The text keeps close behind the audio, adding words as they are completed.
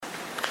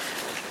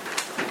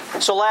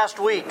So last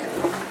week,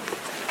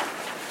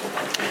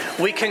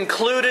 we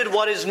concluded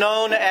what is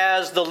known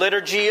as the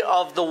Liturgy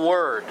of the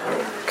Word.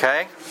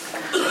 Okay?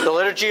 The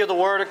Liturgy of the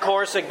Word, of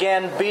course,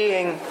 again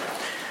being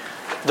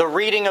the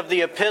reading of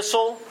the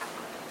epistle,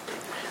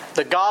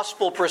 the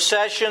gospel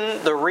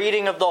procession, the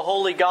reading of the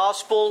Holy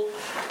Gospel,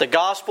 the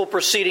gospel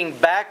proceeding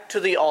back to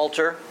the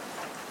altar,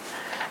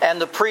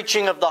 and the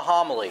preaching of the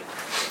homily.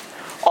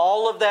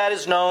 All of that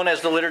is known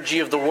as the Liturgy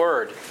of the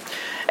Word.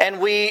 And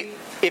we,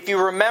 if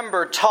you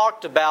remember,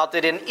 talked about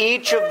that in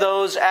each of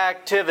those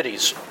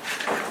activities,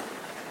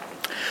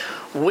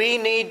 we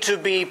need to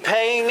be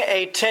paying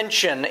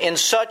attention in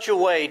such a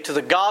way to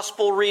the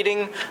gospel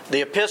reading,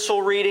 the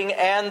epistle reading,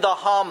 and the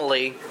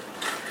homily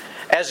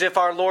as if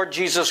our Lord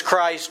Jesus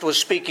Christ was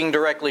speaking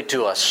directly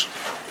to us.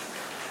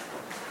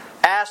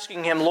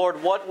 Asking Him,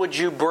 Lord, what would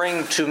you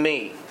bring to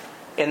me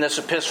in this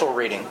epistle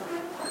reading?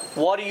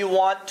 What do you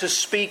want to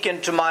speak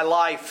into my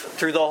life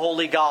through the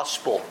Holy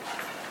Gospel?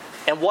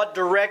 And what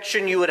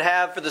direction you would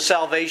have for the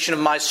salvation of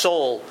my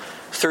soul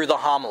through the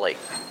homily.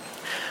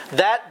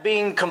 That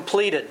being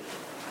completed,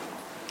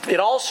 it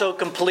also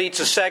completes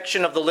a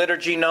section of the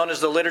liturgy known as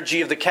the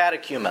Liturgy of the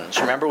Catechumens.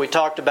 Remember, we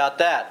talked about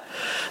that.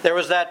 There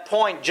was that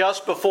point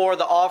just before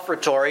the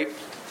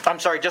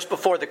just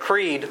before the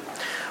Creed,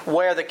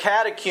 where the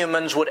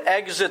catechumens would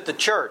exit the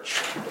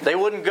church. They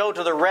wouldn't go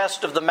to the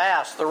rest of the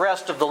Mass, the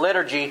rest of the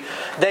liturgy.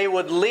 They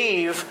would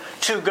leave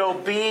to go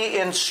be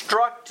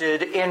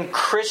instructed in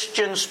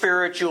Christian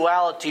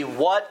spirituality.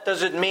 What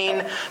does it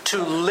mean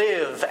to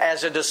live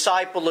as a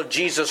disciple of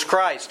Jesus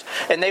Christ?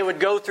 And they would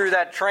go through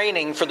that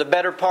training for the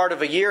better part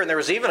of a year, and there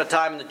was even a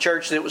time in the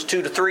church that it was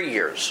 2 to 3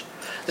 years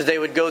that they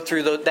would go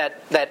through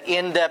that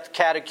in-depth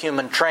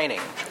catechumen training.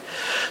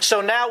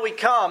 So now we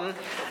come,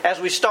 as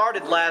we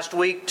started last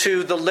week,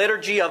 to the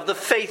Liturgy of the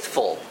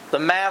Faithful, the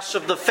Mass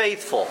of the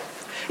Faithful.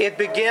 It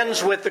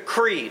begins with the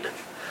Creed.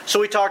 So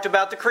we talked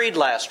about the Creed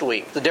last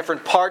week, the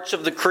different parts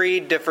of the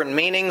Creed, different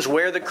meanings,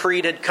 where the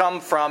Creed had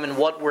come from, and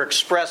what we're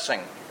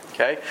expressing.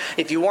 Okay?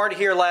 If you weren't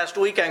here last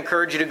week, I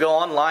encourage you to go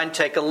online,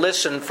 take a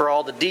listen for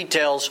all the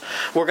details.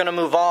 We're going to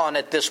move on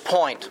at this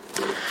point.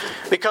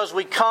 Because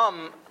we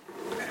come,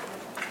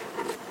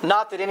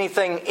 not that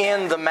anything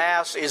in the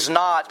Mass is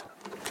not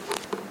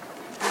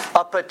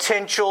a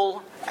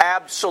potential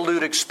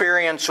absolute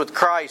experience with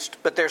Christ,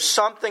 but there's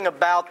something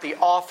about the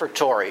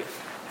offertory,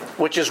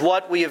 which is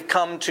what we have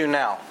come to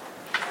now.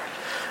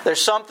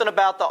 There's something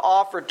about the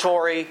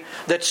offertory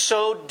that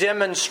so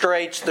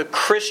demonstrates the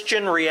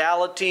Christian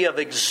reality of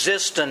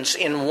existence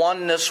in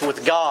oneness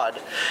with God.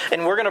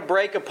 And we're going to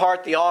break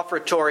apart the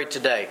offertory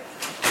today.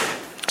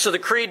 So the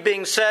Creed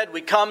being said,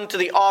 we come to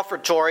the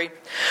offertory.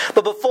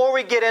 But before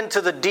we get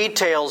into the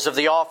details of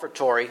the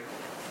offertory,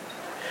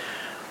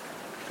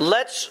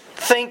 let's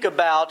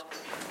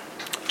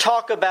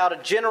talk about a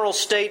general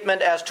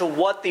statement as to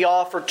what the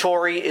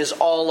offertory is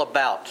all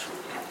about.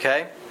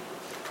 Okay?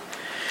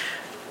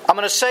 I'm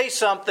going to say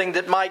something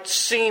that might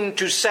seem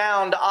to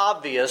sound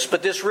obvious,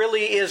 but this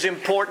really is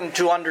important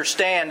to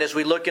understand as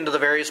we look into the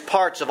various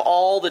parts of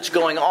all that's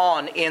going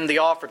on in the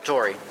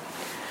offertory.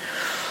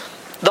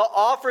 The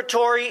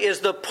offertory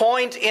is the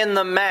point in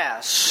the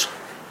Mass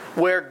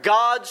where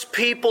God's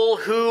people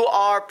who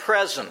are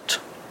present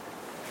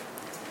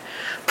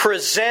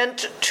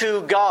present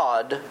to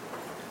God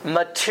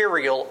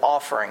material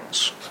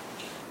offerings.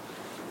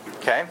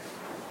 Okay?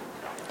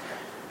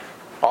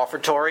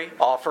 Offertory,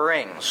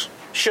 offerings.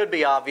 Should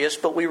be obvious,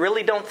 but we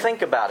really don't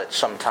think about it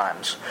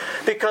sometimes.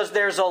 Because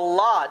there's a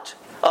lot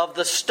of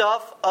the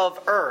stuff of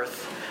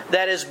earth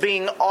that is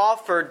being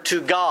offered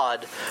to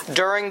God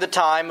during the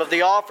time of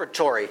the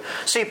offertory.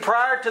 See,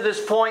 prior to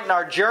this point in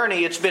our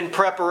journey, it's been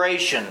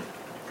preparation.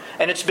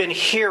 And it's been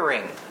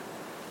hearing,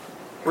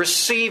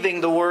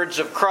 receiving the words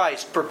of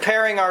Christ,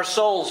 preparing our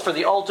souls for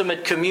the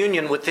ultimate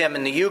communion with Him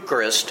in the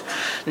Eucharist.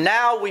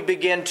 Now we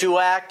begin to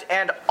act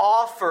and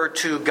offer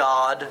to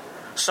God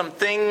some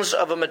things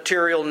of a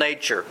material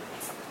nature.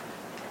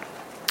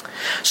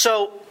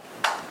 So,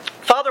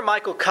 Father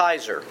Michael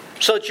Kaiser,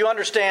 so that you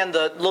understand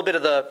the little bit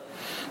of the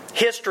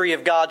history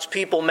of God's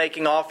people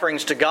making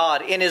offerings to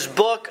God, in his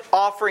book,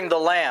 Offering the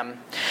Lamb,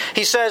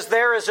 he says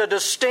there is a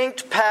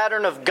distinct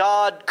pattern of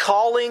God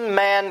calling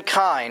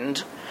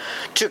mankind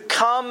to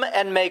come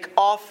and make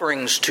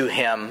offerings to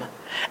Him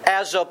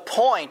as a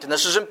point, and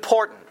this is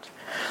important,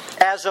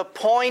 as a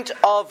point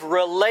of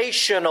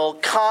relational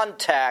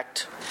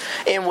contact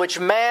in which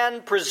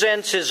man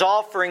presents his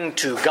offering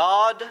to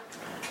God,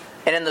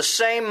 and in the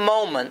same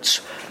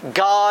moments,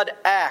 God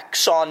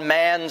acts on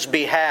man's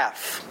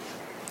behalf.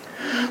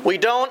 We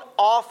don't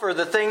offer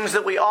the things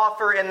that we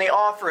offer in the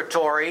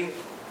offertory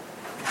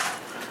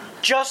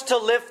just to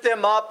lift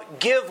them up,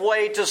 give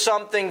way to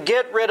something,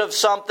 get rid of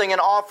something,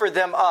 and offer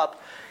them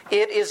up.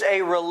 It is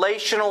a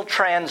relational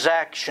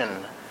transaction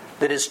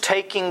that is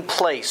taking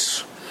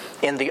place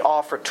in the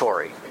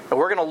offertory. And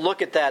we're going to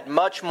look at that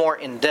much more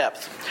in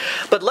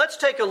depth. But let's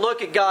take a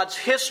look at God's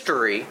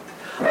history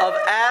of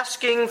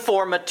asking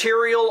for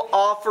material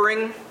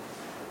offering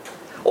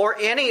or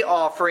any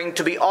offering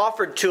to be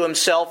offered to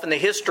himself in the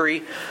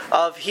history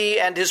of he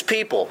and his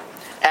people.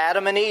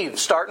 Adam and Eve,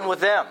 starting with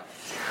them.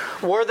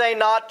 Were they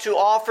not to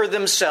offer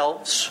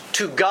themselves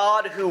to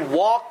God who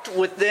walked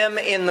with them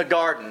in the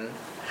garden?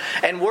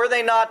 And were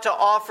they not to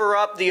offer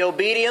up the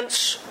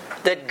obedience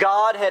that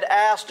God had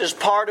asked as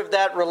part of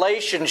that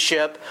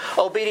relationship?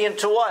 Obedient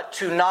to what?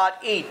 To not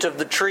eat of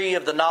the tree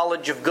of the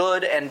knowledge of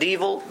good and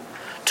evil?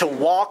 To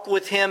walk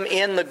with Him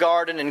in the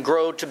garden and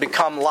grow to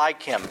become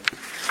like Him.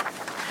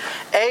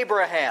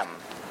 Abraham.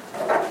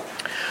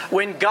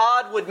 When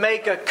God would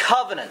make a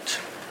covenant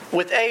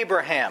with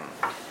Abraham,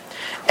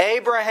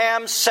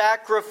 Abraham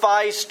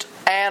sacrificed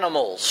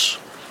animals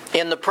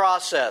in the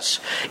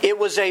process. It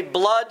was a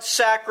blood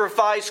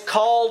sacrifice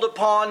called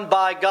upon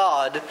by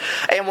God.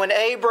 And when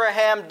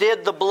Abraham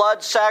did the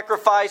blood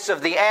sacrifice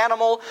of the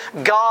animal,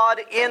 God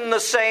in the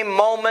same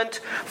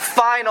moment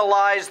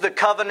finalized the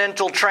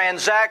covenantal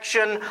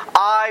transaction.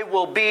 I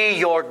will be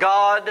your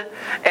God,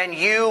 and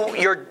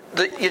your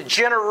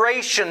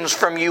generations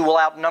from you will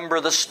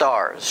outnumber the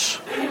stars.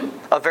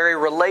 A very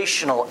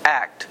relational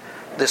act,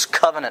 this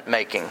covenant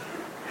making.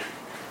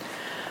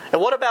 And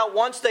what about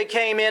once they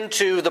came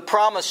into the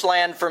promised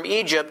land from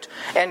Egypt,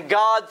 and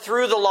God,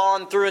 through the law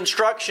and through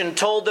instruction,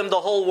 told them the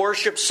whole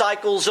worship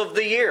cycles of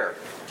the year,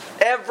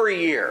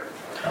 every year.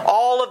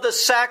 All of the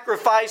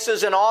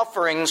sacrifices and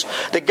offerings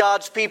that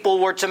God's people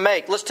were to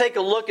make. Let's take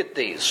a look at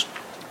these.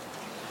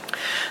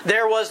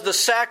 There was the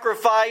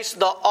sacrifice,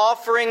 the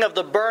offering of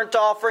the burnt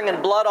offering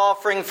and blood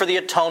offering for the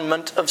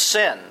atonement of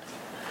sin.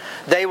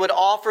 They would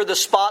offer the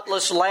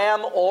spotless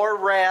lamb or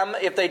ram.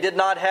 If they did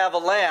not have a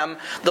lamb,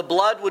 the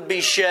blood would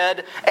be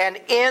shed, and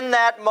in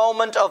that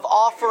moment of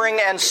offering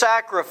and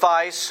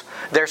sacrifice,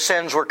 their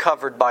sins were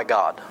covered by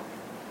God.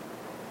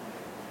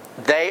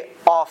 They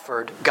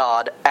offered,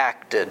 God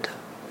acted.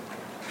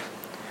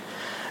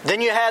 Then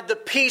you had the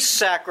peace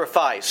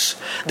sacrifice.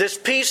 This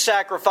peace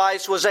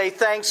sacrifice was a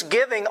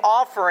thanksgiving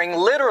offering,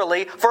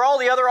 literally, for all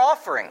the other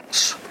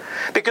offerings.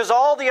 Because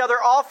all the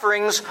other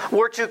offerings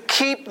were to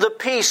keep the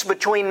peace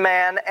between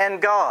man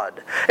and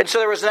God. And so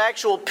there was an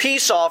actual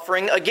peace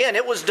offering. Again,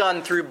 it was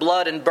done through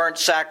blood and burnt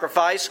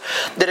sacrifice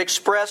that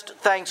expressed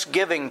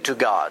thanksgiving to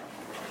God.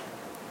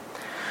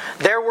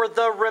 There were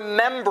the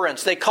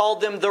remembrance. They called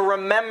them the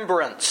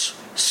remembrance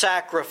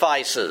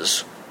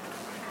sacrifices.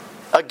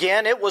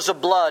 Again, it was a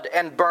blood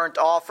and burnt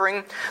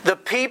offering. The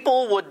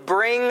people would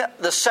bring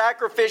the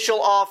sacrificial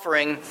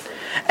offering,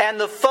 and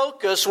the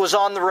focus was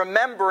on the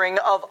remembering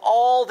of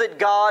all that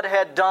God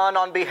had done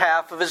on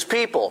behalf of His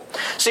people.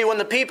 See, when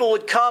the people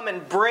would come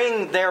and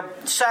bring their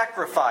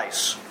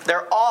sacrifice,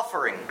 their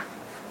offering,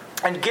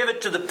 and give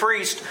it to the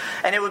priest,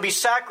 and it would be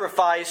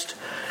sacrificed,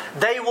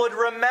 they would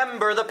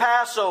remember the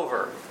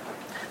Passover.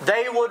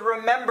 They would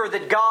remember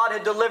that God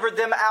had delivered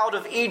them out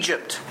of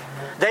Egypt.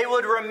 They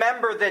would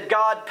remember that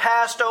God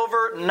passed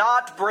over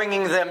not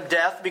bringing them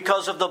death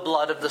because of the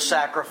blood of the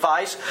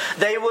sacrifice.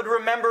 They would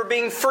remember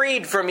being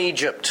freed from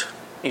Egypt,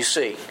 you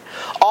see.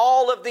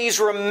 All of these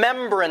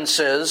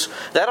remembrances,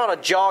 that ought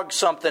to jog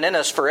something in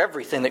us for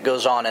everything that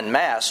goes on in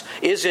Mass.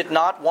 Is it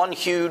not one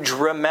huge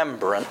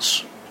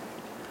remembrance?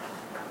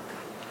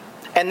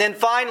 And then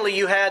finally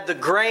you had the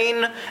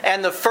grain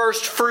and the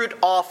first fruit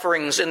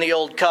offerings in the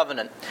Old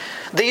Covenant.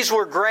 These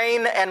were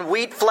grain and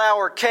wheat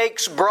flour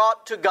cakes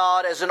brought to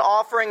God as an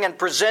offering and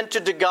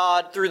presented to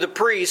God through the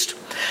priest.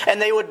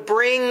 And they would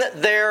bring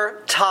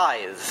their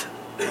tithe.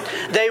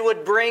 They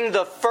would bring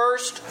the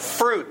first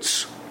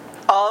fruits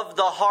of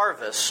the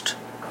harvest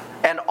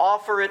and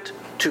offer it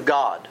to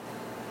God.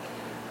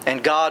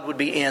 And God would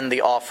be in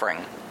the offering.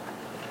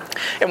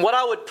 And what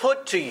I would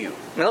put to you,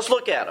 let's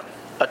look at them.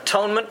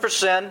 Atonement for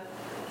sin,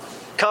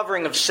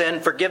 covering of sin,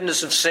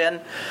 forgiveness of sin,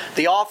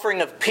 the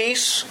offering of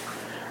peace,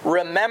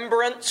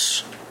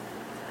 remembrance,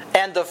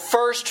 and the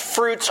first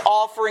fruits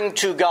offering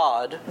to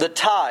God, the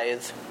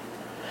tithe.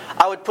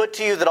 I would put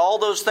to you that all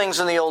those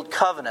things in the Old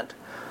Covenant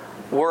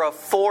were a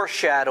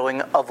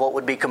foreshadowing of what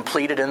would be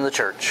completed in the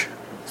church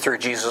through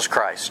Jesus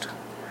Christ.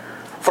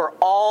 For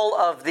all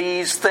of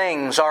these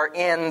things are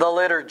in the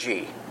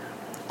liturgy.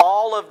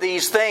 All of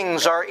these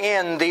things are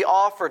in the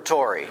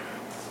offertory.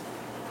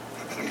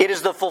 It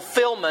is the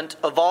fulfillment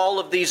of all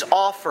of these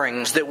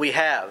offerings that we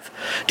have.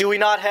 Do we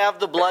not have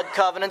the blood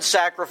covenant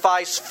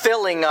sacrifice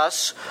filling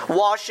us,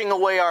 washing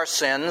away our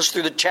sins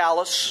through the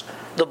chalice,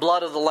 the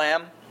blood of the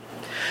Lamb?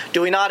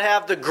 Do we not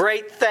have the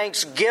great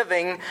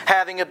thanksgiving,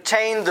 having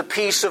obtained the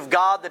peace of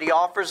God that He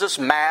offers us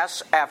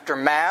Mass after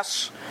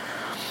Mass?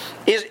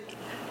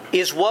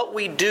 Is what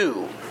we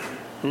do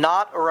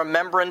not a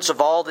remembrance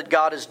of all that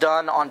God has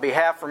done on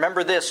behalf?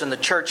 Remember this in the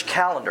church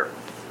calendar.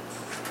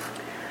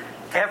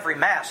 Every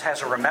Mass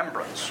has a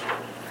remembrance.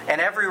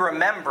 And every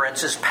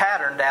remembrance is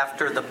patterned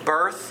after the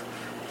birth,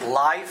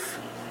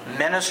 life,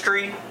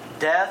 ministry,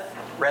 death,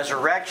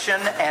 resurrection,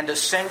 and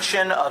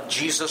ascension of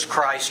Jesus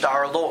Christ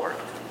our Lord.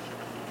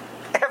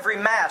 Every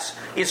Mass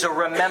is a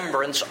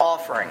remembrance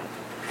offering.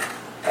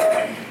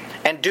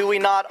 And do we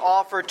not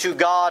offer to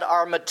God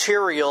our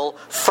material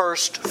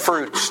first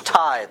fruits,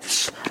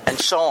 tithes, and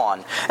so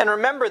on. And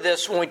remember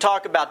this when we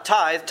talk about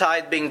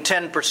tithe being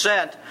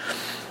 10%.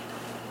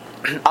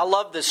 I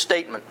love this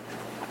statement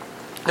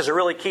because it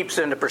really keeps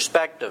it into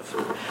perspective.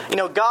 You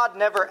know, God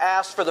never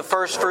asked for the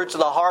first fruits of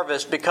the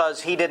harvest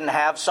because He didn't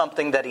have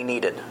something that He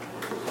needed.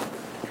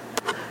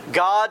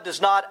 God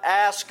does not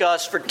ask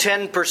us for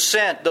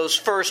 10%, those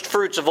first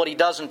fruits of what He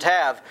doesn't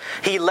have.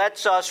 He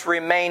lets us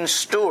remain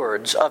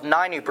stewards of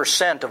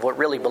 90% of what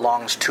really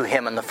belongs to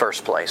Him in the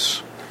first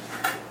place.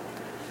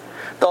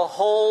 The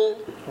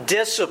whole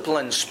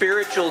discipline,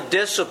 spiritual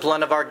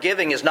discipline of our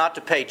giving is not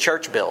to pay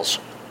church bills.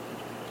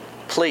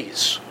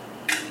 Please.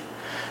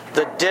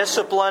 The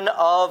discipline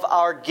of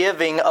our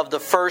giving of the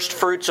first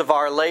fruits of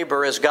our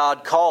labor, as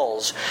God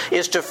calls,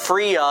 is to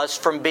free us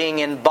from being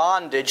in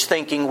bondage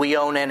thinking we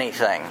own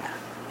anything.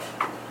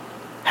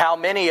 How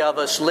many of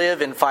us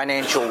live in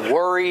financial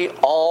worry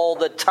all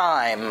the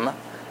time,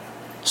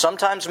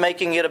 sometimes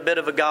making it a bit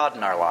of a god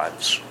in our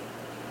lives?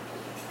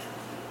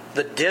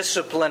 The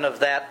discipline of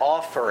that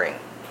offering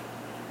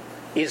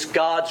is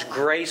God's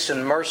grace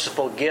and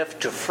merciful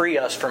gift to free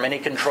us from any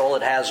control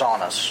it has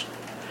on us.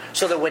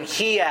 So that when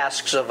He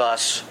asks of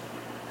us,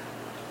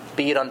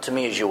 be it unto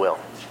me as you will.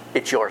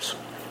 It's yours.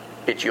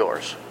 It's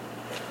yours.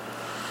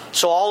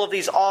 So all of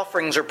these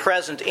offerings are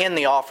present in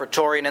the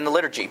offertory and in the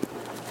liturgy.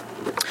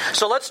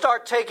 So let's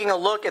start taking a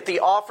look at the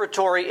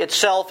offertory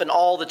itself and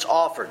all that's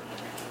offered.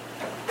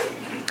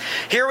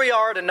 Here we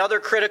are at another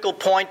critical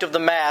point of the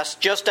Mass,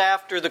 just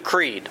after the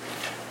Creed.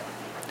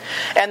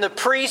 And the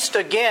priest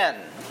again,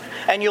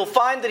 and you'll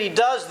find that he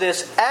does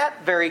this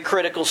at very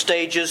critical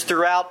stages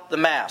throughout the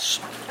Mass.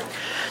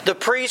 The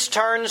priest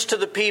turns to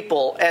the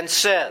people and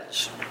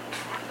says,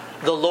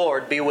 "The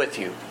Lord be with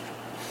you."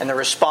 And the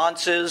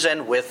response is,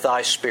 "And with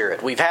thy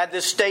spirit." We've had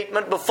this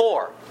statement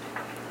before.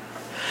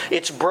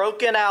 It's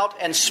broken out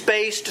and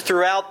spaced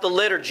throughout the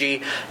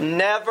liturgy.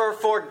 Never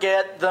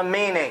forget the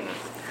meaning.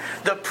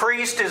 The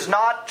priest is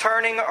not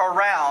turning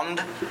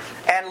around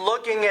and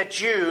looking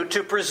at you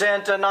to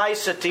present a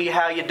nicety,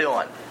 "How you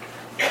doing?"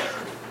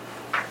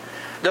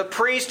 The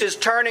priest is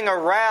turning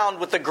around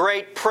with a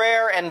great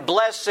prayer and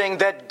blessing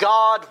that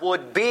God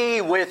would be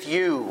with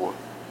you.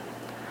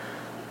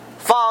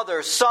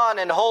 Father, Son,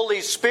 and Holy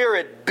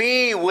Spirit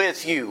be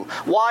with you.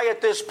 Why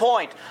at this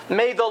point?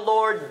 May the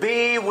Lord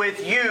be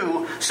with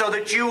you so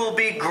that you will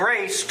be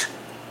graced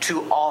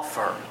to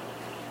offer.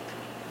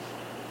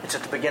 It's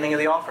at the beginning of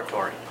the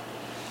offertory.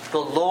 The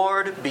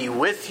Lord be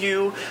with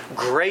you,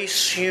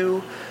 grace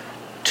you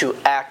to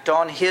act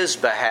on His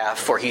behalf,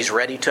 for He's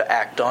ready to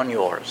act on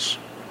yours.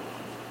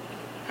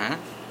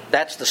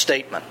 That's the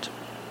statement.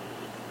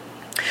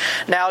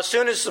 Now, as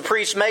soon as the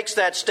priest makes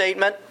that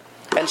statement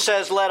and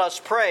says, "Let us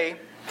pray,"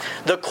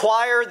 the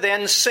choir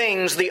then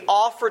sings the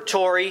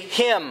offertory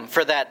hymn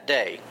for that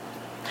day.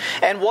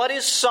 And what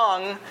is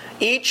sung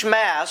each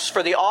Mass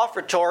for the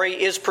offertory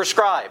is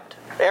prescribed.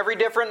 Every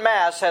different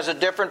Mass has a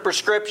different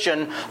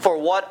prescription for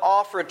what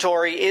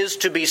offertory is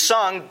to be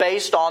sung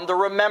based on the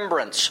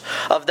remembrance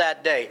of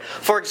that day.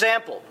 For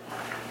example,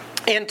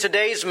 in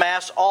today's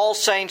Mass, All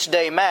Saints'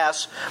 Day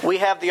Mass, we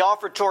have the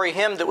offertory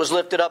hymn that was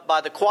lifted up by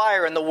the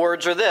choir, and the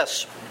words are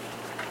this: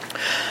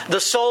 "The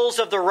souls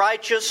of the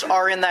righteous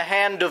are in the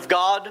hand of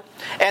God,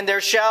 and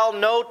there shall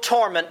no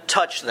torment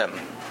touch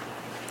them.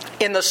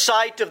 In the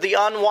sight of the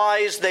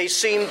unwise they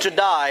seem to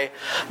die,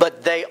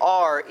 but they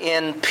are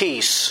in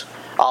peace.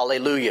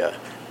 Alleluia."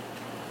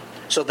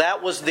 So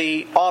that was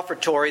the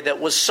offertory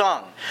that was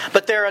sung.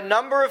 But there are a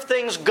number of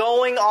things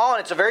going on.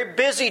 It's a very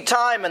busy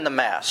time in the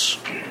Mass.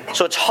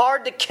 So it's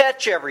hard to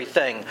catch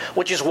everything,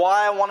 which is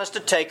why I want us to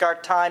take our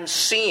time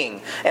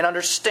seeing and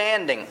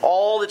understanding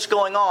all that's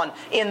going on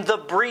in the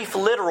brief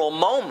literal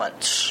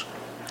moments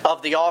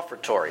of the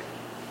offertory.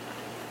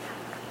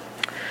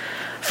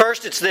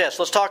 First, it's this.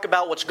 Let's talk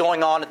about what's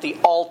going on at the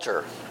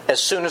altar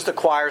as soon as the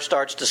choir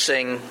starts to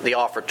sing the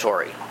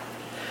offertory.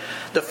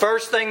 The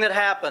first thing that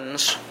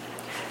happens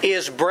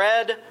is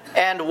bread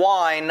and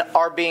wine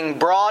are being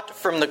brought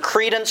from the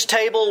credence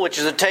table, which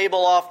is a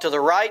table off to the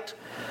right,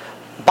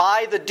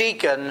 by the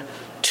deacon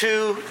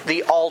to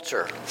the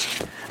altar.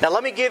 Now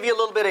let me give you a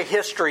little bit of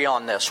history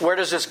on this. Where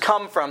does this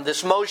come from?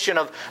 This motion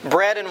of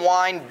bread and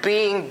wine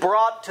being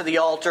brought to the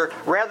altar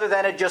rather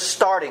than it just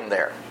starting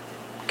there.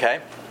 Okay?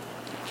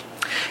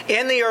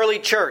 In the early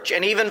church,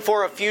 and even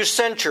for a few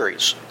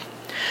centuries,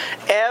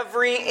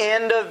 every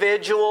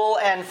individual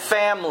and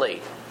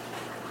family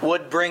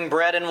would bring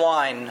bread and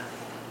wine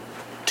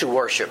to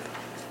worship.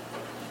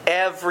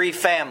 Every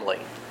family.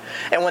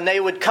 And when they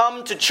would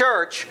come to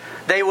church,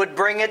 they would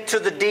bring it to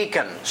the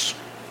deacons.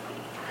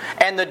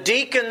 And the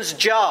deacon's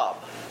job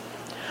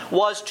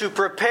was to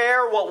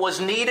prepare what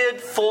was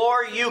needed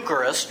for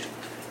Eucharist.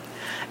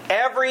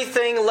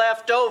 Everything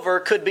left over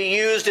could be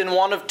used in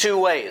one of two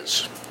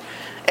ways.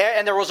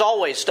 And there was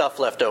always stuff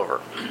left over.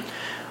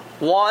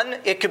 One,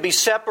 it could be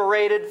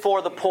separated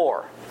for the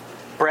poor.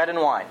 Bread and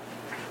wine.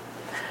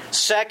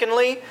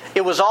 Secondly,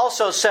 it was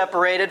also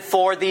separated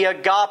for the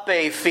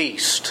agape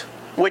feast,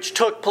 which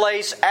took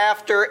place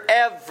after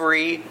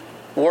every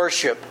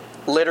worship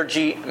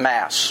liturgy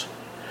Mass.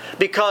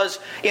 Because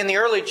in the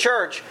early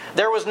church,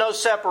 there was no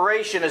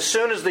separation. As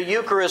soon as the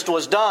Eucharist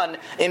was done,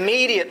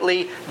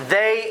 immediately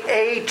they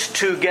ate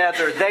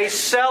together. They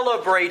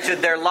celebrated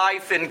their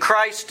life in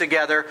Christ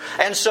together.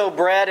 And so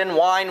bread and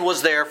wine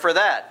was there for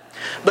that.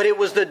 But it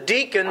was the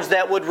deacons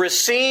that would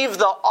receive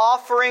the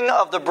offering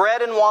of the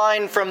bread and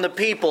wine from the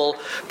people,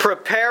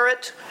 prepare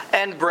it,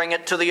 and bring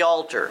it to the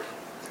altar.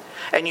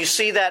 And you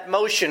see that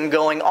motion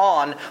going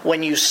on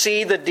when you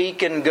see the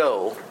deacon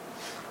go.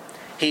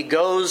 He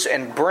goes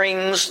and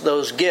brings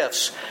those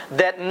gifts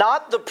that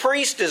not the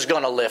priest is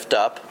going to lift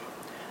up,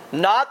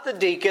 not the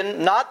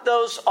deacon, not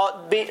those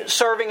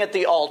serving at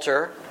the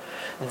altar.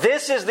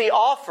 This is the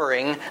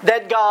offering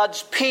that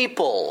God's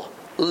people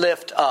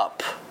lift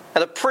up.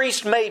 And the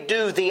priest may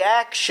do the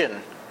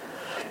action,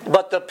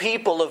 but the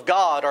people of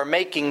God are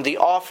making the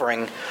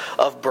offering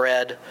of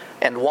bread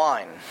and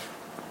wine.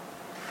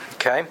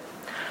 Okay?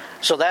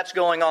 So that's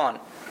going on.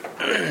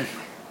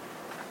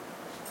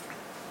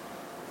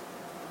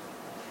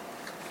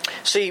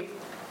 See,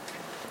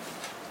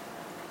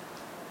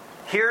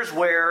 here's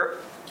where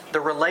the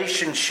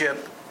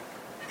relationship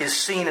is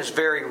seen as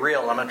very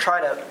real. I'm going to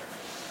try to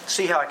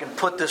see how I can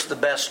put this the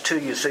best to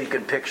you so you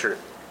can picture it.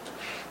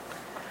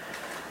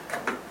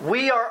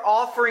 We are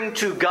offering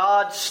to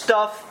God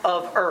stuff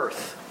of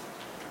earth.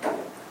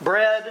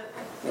 Bread,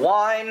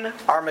 wine,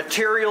 our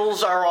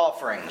materials, our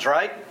offerings,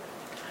 right?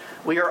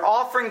 We are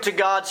offering to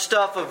God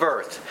stuff of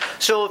earth.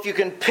 So if you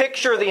can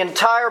picture the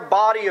entire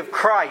body of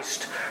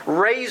Christ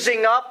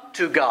raising up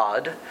to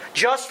God,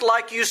 just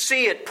like you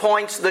see it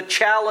points the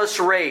chalice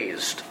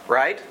raised,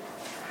 right?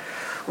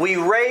 We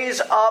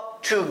raise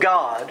up to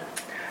God.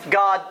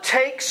 God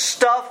takes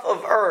stuff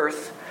of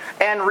earth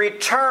and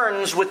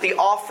returns with the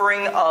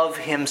offering of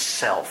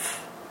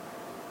Himself.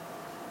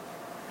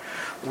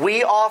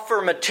 We offer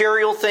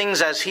material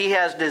things as He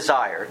has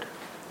desired.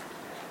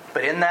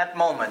 But in that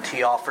moment,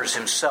 He offers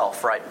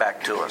Himself right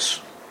back to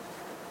us.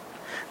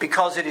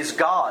 Because it is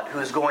God who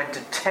is going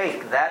to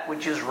take that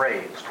which is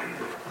raised,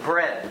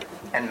 bread,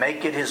 and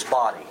make it His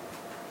body.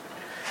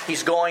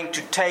 He's going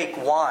to take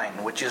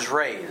wine which is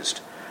raised,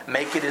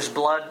 make it His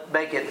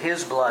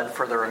blood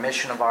for the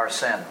remission of our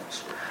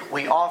sins.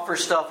 We offer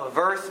stuff of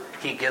earth,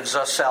 He gives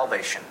us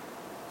salvation.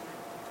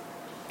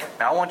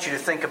 Now I want you to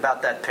think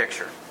about that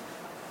picture.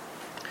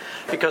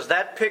 Because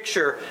that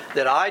picture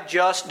that I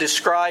just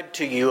described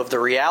to you of the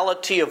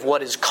reality of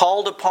what is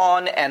called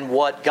upon and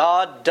what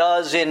God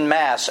does in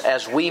Mass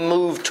as we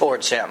move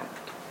towards Him,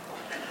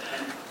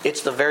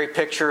 it's the very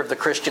picture of the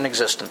Christian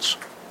existence.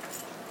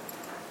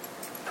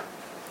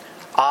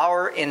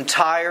 Our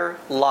entire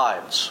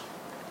lives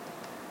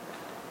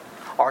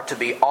are to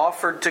be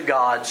offered to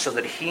God so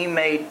that He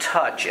may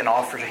touch and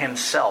offer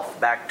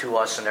Himself back to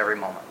us in every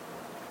moment.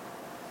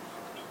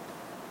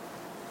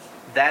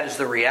 That is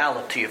the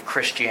reality of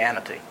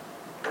Christianity.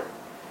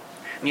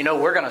 You know,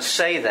 we're going to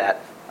say that.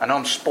 I know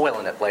I'm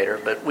spoiling it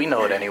later, but we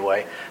know it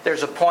anyway.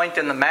 There's a point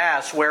in the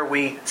Mass where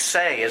we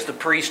say, as the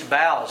priest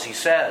bows, he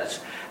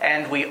says,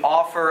 and we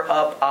offer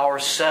up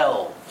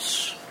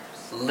ourselves,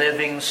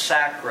 living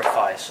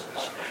sacrifices.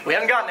 We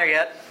haven't gotten there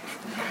yet.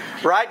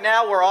 Right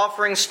now we're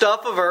offering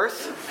stuff of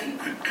earth.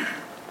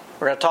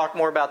 We're going to talk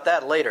more about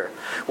that later.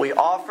 We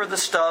offer the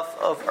stuff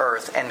of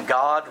earth, and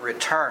God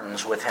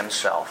returns with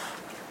Himself.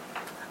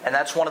 And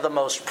that's one of the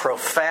most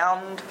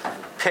profound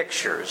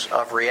pictures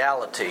of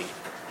reality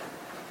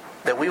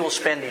that we will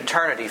spend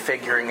eternity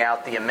figuring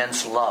out the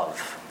immense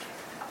love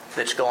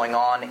that's going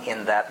on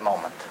in that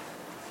moment.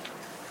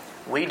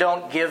 We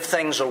don't give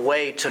things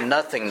away to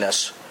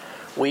nothingness.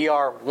 We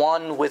are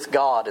one with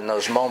God in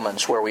those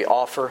moments where we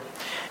offer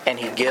and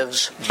He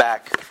gives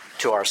back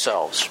to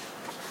ourselves.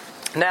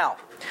 Now,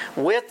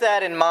 with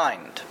that in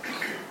mind,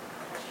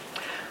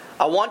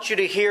 I want you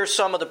to hear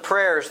some of the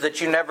prayers that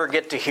you never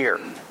get to hear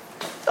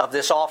of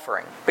this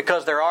offering,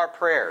 because there are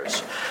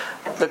prayers.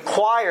 The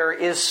choir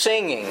is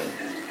singing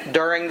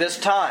during this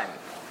time.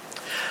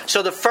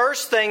 So the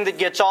first thing that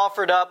gets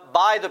offered up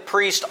by the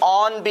priest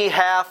on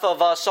behalf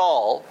of us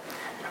all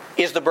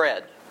is the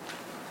bread.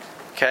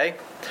 Okay?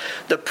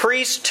 The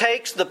priest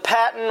takes the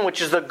paten,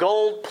 which is the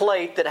gold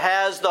plate that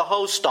has the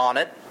host on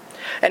it,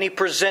 and he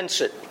presents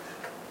it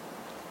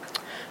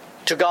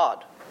to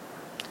God.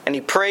 And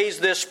he prays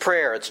this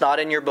prayer. It's not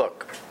in your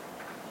book.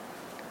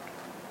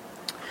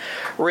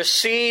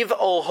 Receive,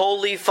 O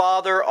Holy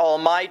Father,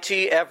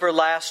 Almighty,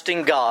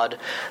 everlasting God,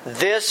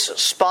 this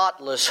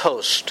spotless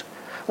host,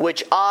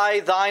 which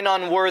I, thine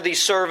unworthy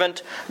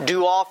servant,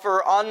 do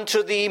offer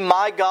unto thee,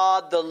 my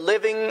God, the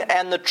living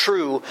and the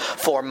true,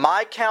 for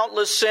my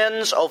countless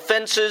sins,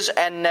 offenses,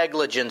 and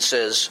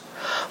negligences,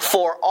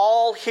 for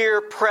all here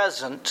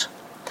present,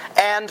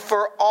 and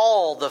for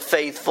all the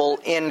faithful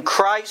in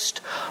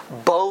Christ,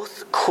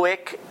 both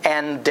quick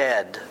and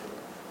dead,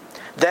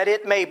 that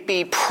it may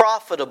be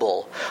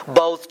profitable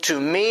both to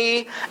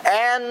me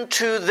and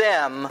to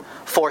them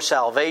for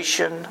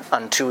salvation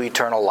unto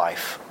eternal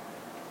life.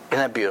 Isn't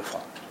that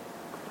beautiful?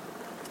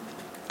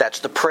 That's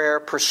the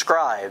prayer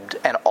prescribed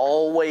and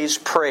always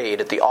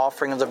prayed at the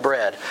offering of the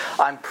bread.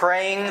 I'm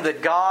praying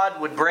that God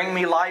would bring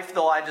me life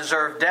though I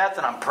deserve death,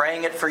 and I'm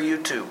praying it for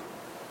you too.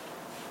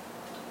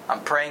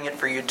 I'm praying it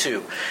for you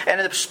too.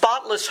 And the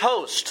spotless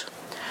host.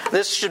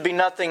 This should be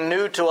nothing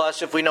new to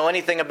us if we know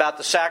anything about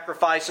the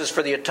sacrifices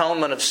for the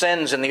atonement of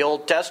sins in the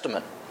Old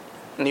Testament,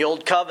 in the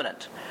Old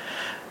Covenant.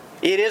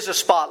 It is a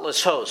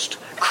spotless host.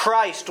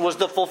 Christ was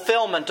the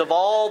fulfillment of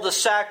all the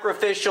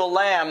sacrificial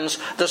lambs,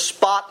 the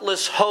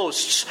spotless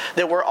hosts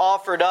that were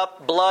offered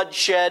up, blood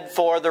shed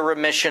for the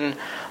remission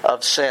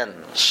of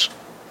sins.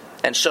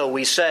 And so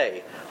we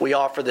say, we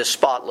offer this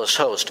spotless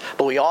host,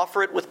 but we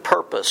offer it with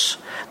purpose,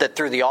 that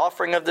through the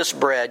offering of this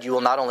bread you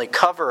will not only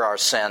cover our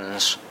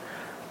sins,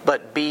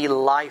 but be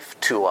life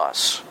to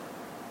us.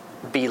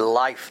 Be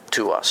life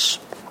to us.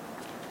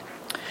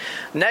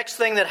 Next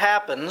thing that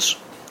happens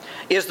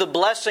is the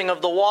blessing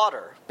of the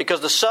water,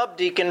 because the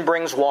subdeacon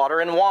brings water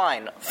and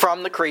wine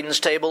from the credence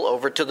table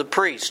over to the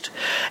priest.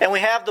 And we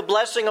have the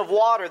blessing of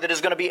water that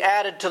is going to be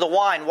added to the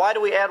wine. Why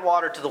do we add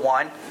water to the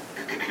wine?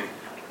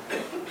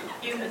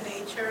 Human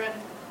nature and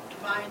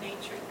divine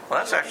nature. Well,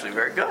 that's actually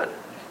very good.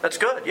 That's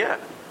good, yeah.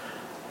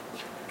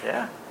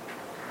 Yeah.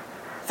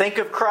 Think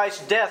of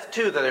Christ's death,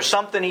 too, that there's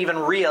something even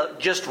real,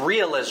 just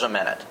realism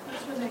in it.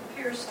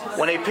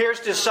 When he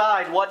pierced his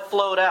side, what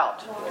flowed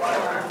out?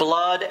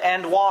 Blood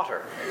and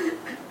water.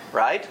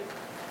 Right?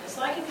 It's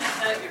like if you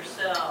cut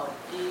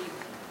yourself,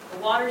 the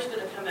water's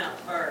going to come out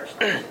first,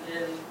 and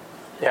then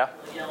yeah.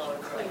 The yellow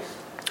and gross.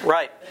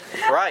 Right,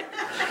 right.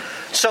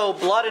 So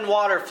blood and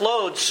water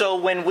flowed, so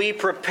when we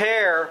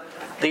prepare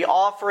the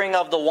offering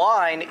of the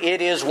wine,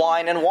 it is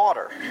wine and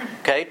water,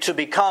 okay, to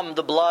become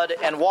the blood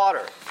and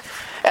water.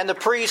 And the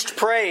priest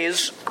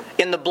prays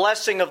in the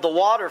blessing of the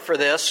water for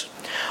this,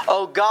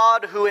 O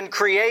God, who in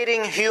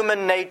creating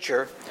human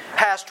nature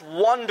hast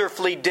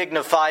wonderfully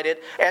dignified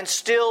it and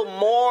still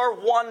more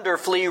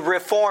wonderfully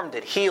reformed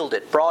it, healed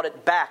it, brought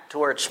it back to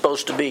where it's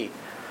supposed to be.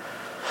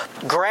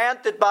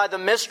 Grant that by the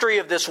mystery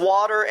of this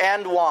water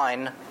and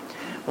wine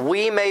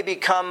we may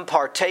become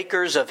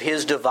partakers of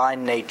His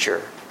divine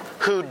nature,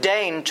 who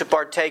deigned to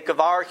partake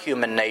of our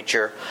human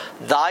nature,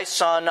 Thy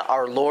Son,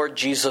 our Lord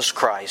Jesus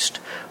Christ,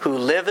 who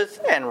liveth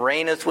and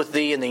reigneth with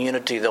Thee in the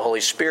unity of the Holy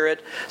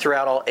Spirit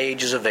throughout all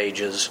ages of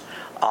ages.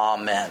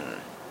 Amen.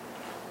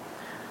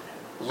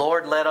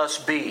 Lord, let us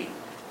be,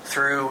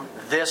 through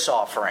this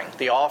offering,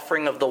 the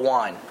offering of the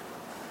wine,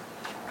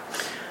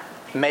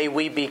 may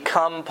we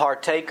become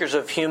partakers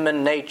of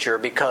human nature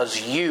because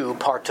you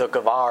partook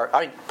of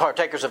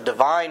partakers of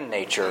divine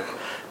nature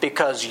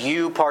because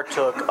you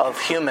partook of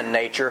human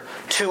nature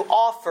to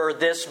offer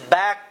this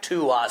back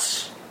to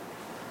us.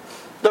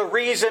 The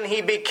reason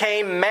He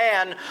became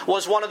man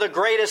was one of the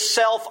greatest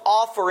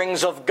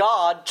self-offerings of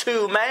God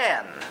to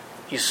man,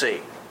 you see.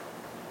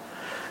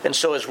 And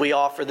so as we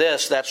offer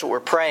this, that's what we're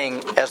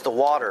praying as the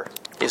water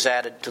is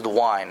added to the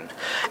wine.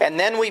 And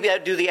then we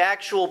do the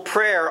actual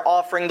prayer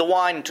offering the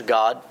wine to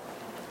God.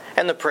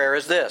 And the prayer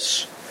is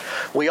this.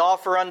 We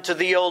offer unto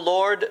Thee, O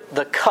Lord,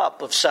 the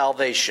cup of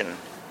salvation,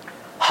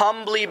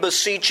 humbly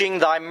beseeching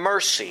Thy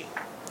mercy,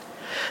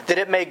 that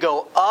it may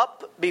go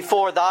up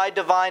before Thy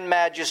divine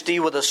majesty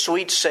with a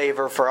sweet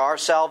savor for our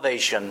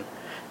salvation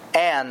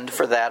and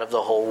for that of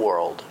the whole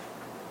world.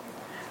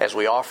 As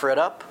we offer it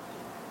up,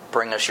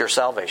 bring us your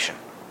salvation.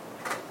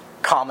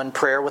 Common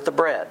prayer with the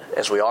bread.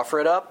 As we offer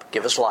it up,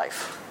 give us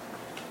life.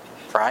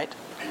 Right?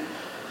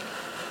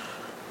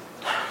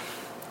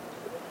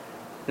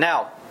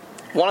 Now,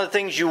 one of the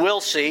things you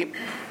will see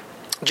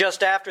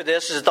just after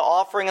this is the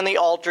offering on the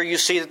altar. You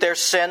see that they're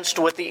censed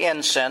with the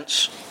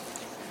incense.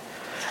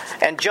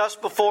 And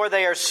just before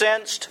they are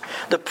censed,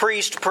 the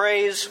priest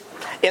prays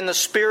in the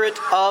spirit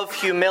of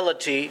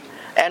humility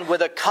and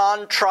with a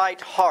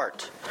contrite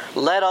heart,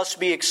 let us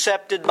be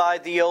accepted by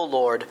Thee, O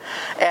Lord,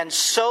 and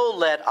so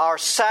let our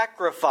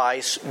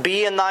sacrifice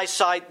be in Thy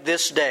sight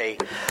this day,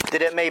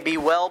 that it may be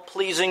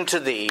well-pleasing to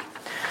Thee.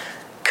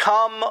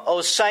 Come,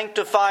 O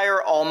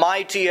sanctifier,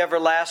 almighty,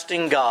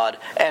 everlasting God,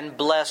 and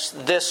bless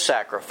this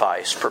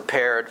sacrifice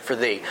prepared for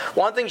Thee.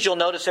 One of the things you'll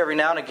notice every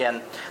now and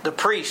again, the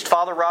priest,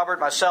 Father Robert,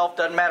 myself,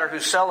 doesn't matter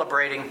who's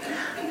celebrating,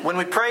 when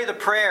we pray the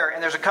prayer,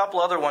 and there's a couple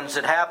other ones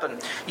that happen,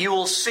 you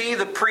will see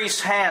the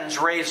priest's hands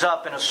raise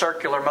up in a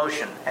circular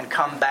motion and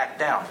come back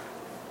down.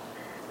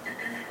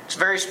 It's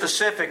very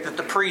specific that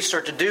the priests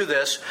are to do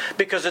this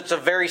because it's a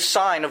very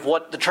sign of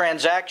what the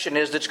transaction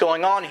is that's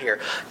going on here.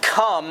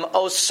 Come,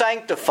 O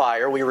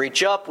sanctifier. We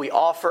reach up, we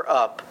offer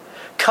up.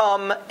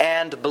 Come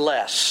and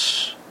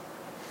bless.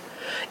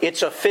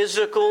 It's a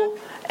physical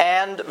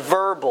and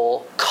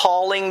verbal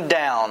calling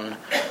down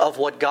of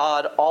what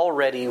God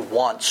already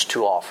wants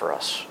to offer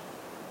us.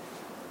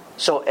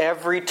 So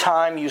every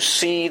time you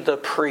see the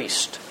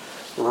priest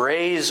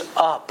raise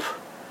up,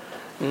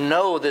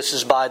 know this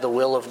is by the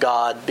will of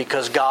God,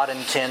 because God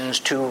intends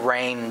to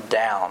rain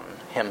down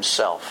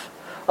Himself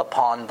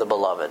upon the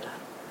beloved.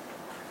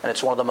 And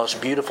it's one of the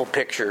most beautiful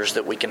pictures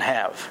that we can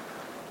have.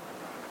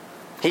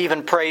 He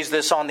even prays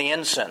this on the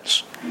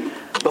incense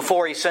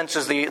before he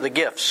censes the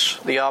gifts,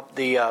 the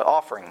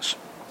offerings.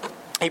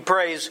 He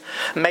prays,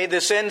 "May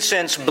this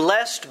incense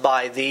blessed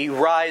by thee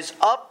rise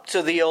up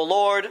to thee, O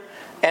Lord,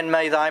 and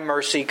may thy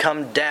mercy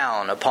come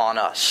down upon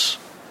us."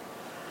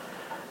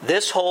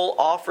 This whole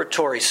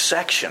offertory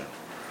section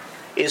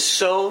is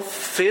so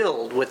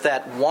filled with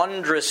that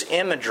wondrous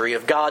imagery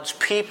of God's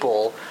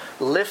people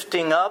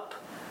lifting up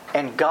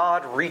and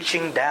God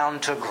reaching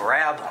down to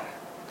grab them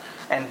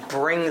and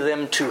bring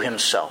them to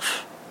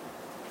Himself.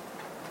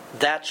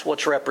 That's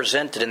what's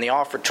represented in the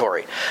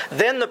offertory.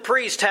 Then the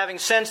priest, having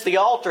censed the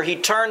altar, he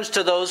turns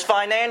to those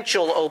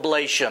financial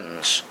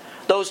oblations.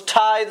 Those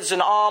tithes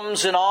and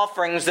alms and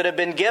offerings that have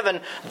been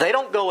given, they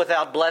don't go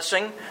without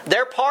blessing.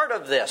 They're part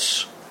of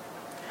this.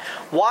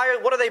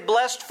 What are they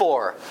blessed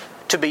for?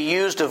 To be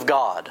used of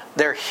God.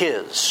 They're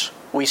His.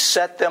 We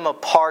set them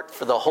apart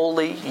for the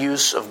holy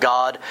use of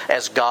God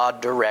as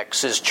God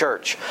directs His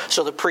church.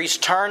 So the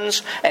priest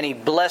turns and he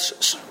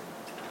blesses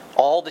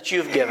all that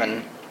you've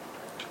given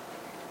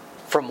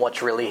from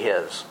what's really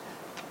His.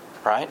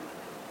 Right?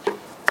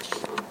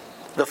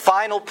 The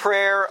final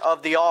prayer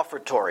of the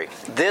offertory.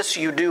 This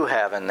you do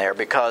have in there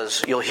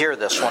because you'll hear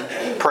this one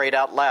prayed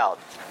out loud.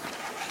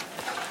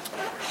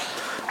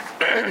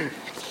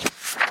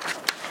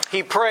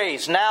 He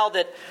prays, now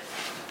that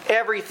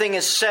everything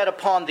is set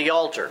upon the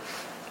altar,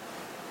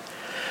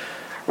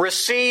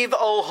 "Receive,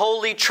 O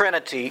Holy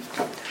Trinity,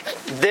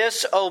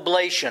 this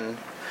oblation,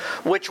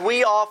 which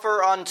we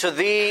offer unto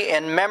Thee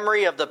in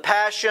memory of the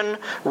passion,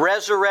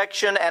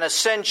 resurrection, and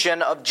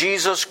ascension of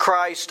Jesus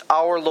Christ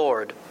our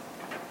Lord,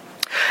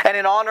 and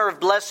in honor of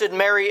Blessed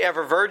Mary,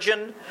 ever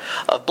Virgin,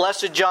 of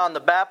Blessed John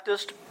the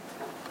Baptist,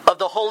 of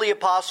the holy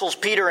apostles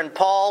Peter and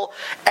Paul,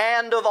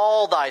 and of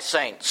all Thy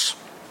saints,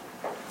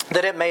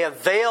 that it may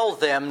avail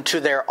them to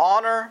their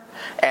honor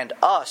and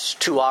us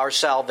to our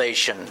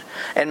salvation.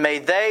 And may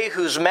they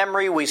whose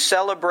memory we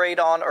celebrate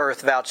on earth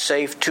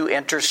vouchsafe to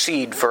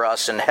intercede for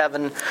us in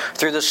heaven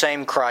through the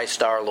same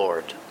Christ our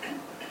Lord."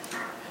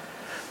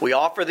 We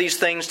offer these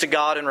things to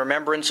God in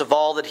remembrance of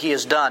all that He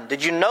has done.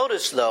 Did you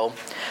notice, though,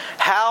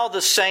 how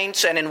the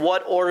saints and in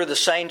what order the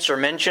saints are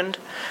mentioned?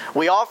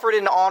 We offer it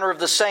in honor of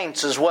the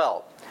saints as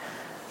well.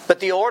 But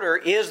the order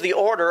is the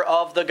order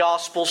of the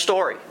gospel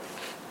story.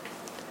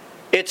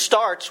 It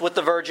starts with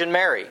the Virgin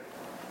Mary.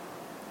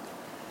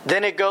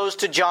 Then it goes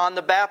to John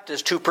the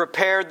Baptist, who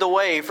prepared the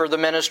way for the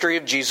ministry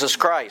of Jesus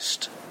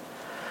Christ.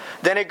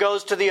 Then it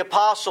goes to the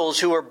apostles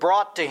who were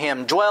brought to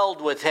Him,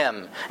 dwelled with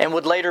Him, and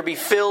would later be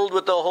filled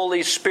with the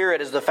Holy Spirit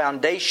as the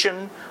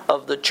foundation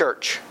of the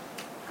church.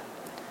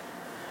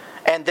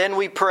 And then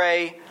we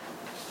pray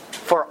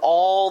for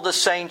all the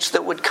saints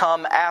that would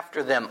come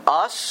after them,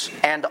 us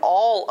and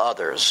all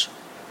others.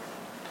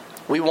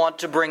 We want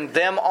to bring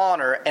them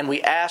honor, and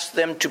we ask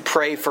them to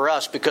pray for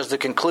us, because the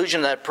conclusion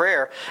of that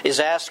prayer is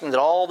asking that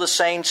all the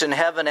saints in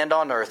heaven and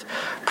on earth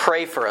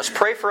pray for us.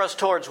 Pray for us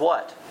towards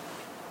what?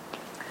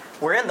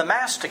 We're in the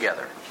Mass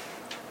together.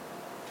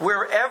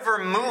 We're ever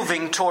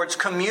moving towards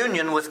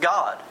communion with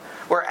God.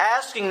 We're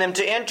asking them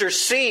to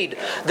intercede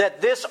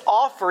that this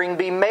offering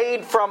be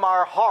made from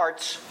our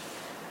hearts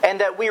and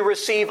that we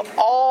receive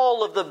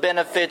all of the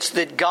benefits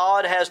that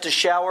God has to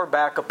shower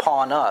back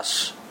upon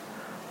us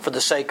for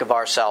the sake of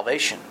our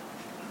salvation.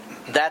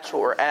 That's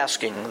what we're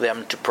asking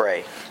them to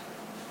pray.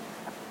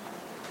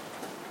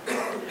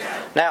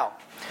 Now,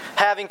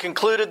 having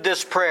concluded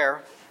this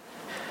prayer,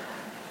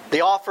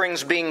 the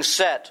offerings being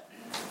set,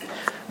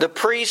 the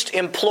priest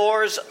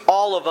implores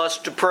all of us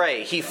to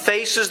pray. He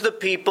faces the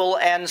people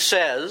and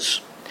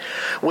says,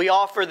 "We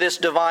offer this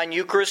divine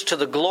Eucharist to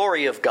the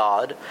glory of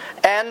God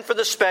and for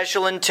the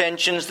special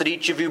intentions that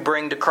each of you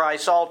bring to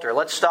Christ's altar."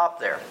 Let's stop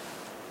there.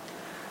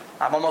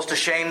 I'm almost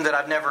ashamed that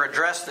I've never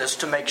addressed this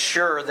to make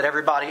sure that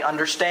everybody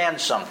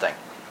understands something.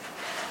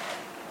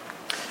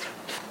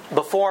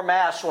 Before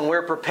Mass, when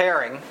we're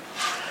preparing,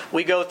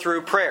 we go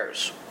through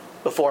prayers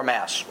before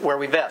Mass, where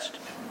we vest.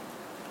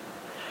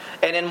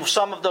 And in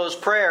some of those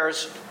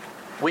prayers,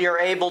 we are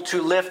able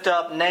to lift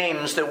up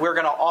names that we're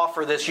going to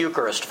offer this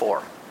Eucharist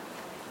for.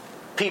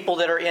 People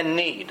that are in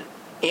need.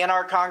 In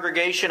our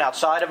congregation,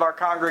 outside of our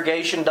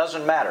congregation,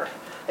 doesn't matter.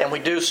 And we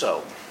do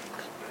so.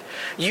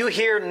 You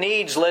hear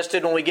needs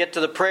listed when we get to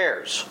the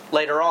prayers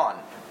later on.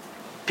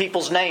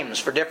 People's names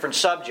for different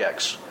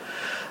subjects.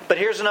 But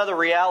here's another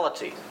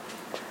reality.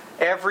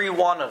 Every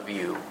one of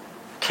you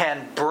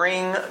can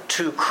bring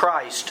to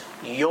Christ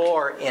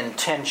your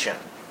intention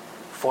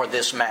for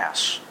this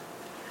Mass.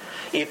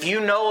 If you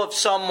know of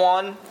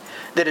someone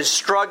that is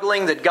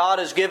struggling, that God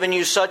has given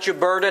you such a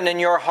burden in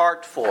your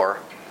heart for,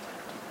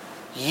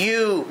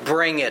 you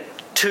bring it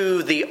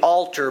to the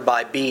altar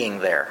by being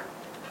there.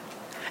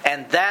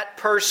 And that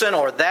person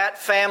or that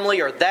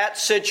family or that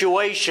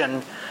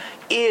situation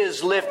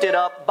is lifted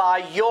up by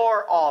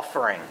your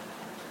offering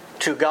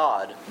to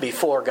God,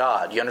 before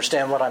God. You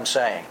understand what I'm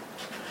saying?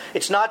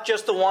 It's not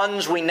just the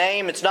ones we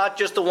name. It's not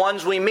just the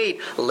ones we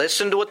meet.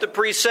 Listen to what the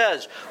priest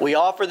says. We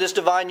offer this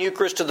divine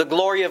Eucharist to the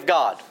glory of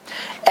God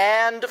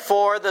and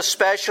for the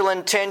special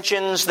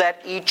intentions that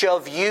each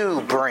of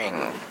you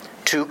bring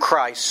to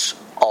Christ's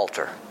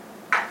altar.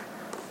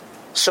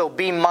 So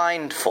be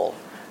mindful.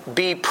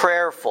 Be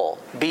prayerful.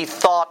 Be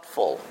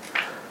thoughtful.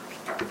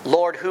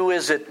 Lord, who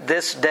is it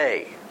this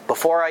day,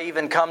 before I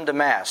even come to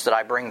Mass, that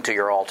I bring to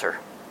your altar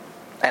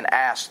and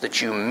ask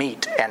that you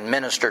meet and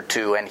minister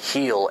to and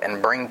heal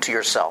and bring to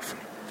yourself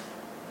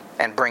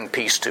and bring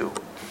peace to?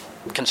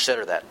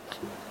 Consider that.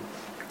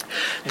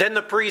 Then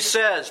the priest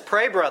says,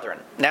 pray, brethren,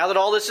 now that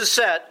all this is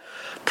set,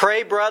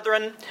 pray,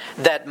 brethren,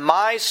 that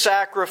my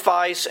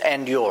sacrifice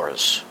and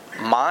yours,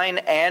 mine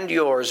and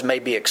yours, may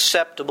be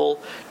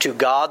acceptable to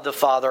God the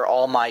Father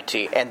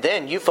Almighty. And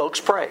then you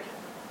folks pray.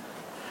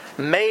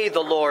 May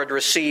the Lord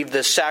receive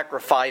this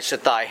sacrifice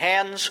at thy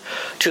hands,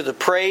 to the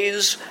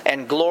praise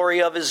and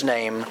glory of his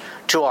name,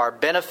 to our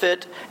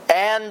benefit,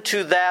 and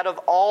to that of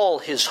all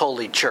his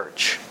holy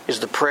church,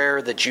 is the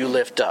prayer that you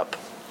lift up.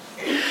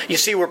 You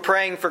see, we're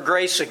praying for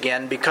grace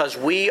again because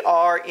we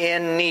are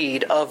in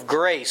need of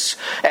grace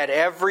at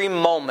every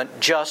moment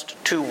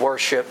just to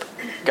worship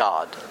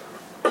God.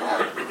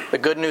 The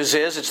good news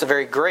is it's the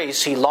very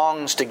grace he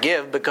longs to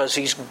give because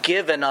he's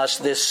given us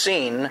this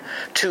scene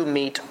to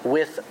meet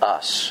with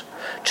us,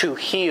 to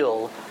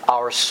heal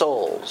our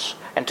souls,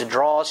 and to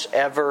draw us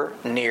ever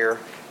near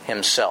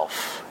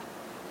himself.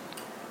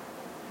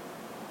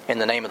 In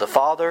the name of the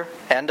Father,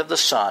 and of the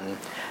Son,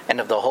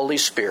 and of the Holy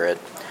Spirit.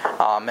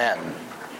 Amen.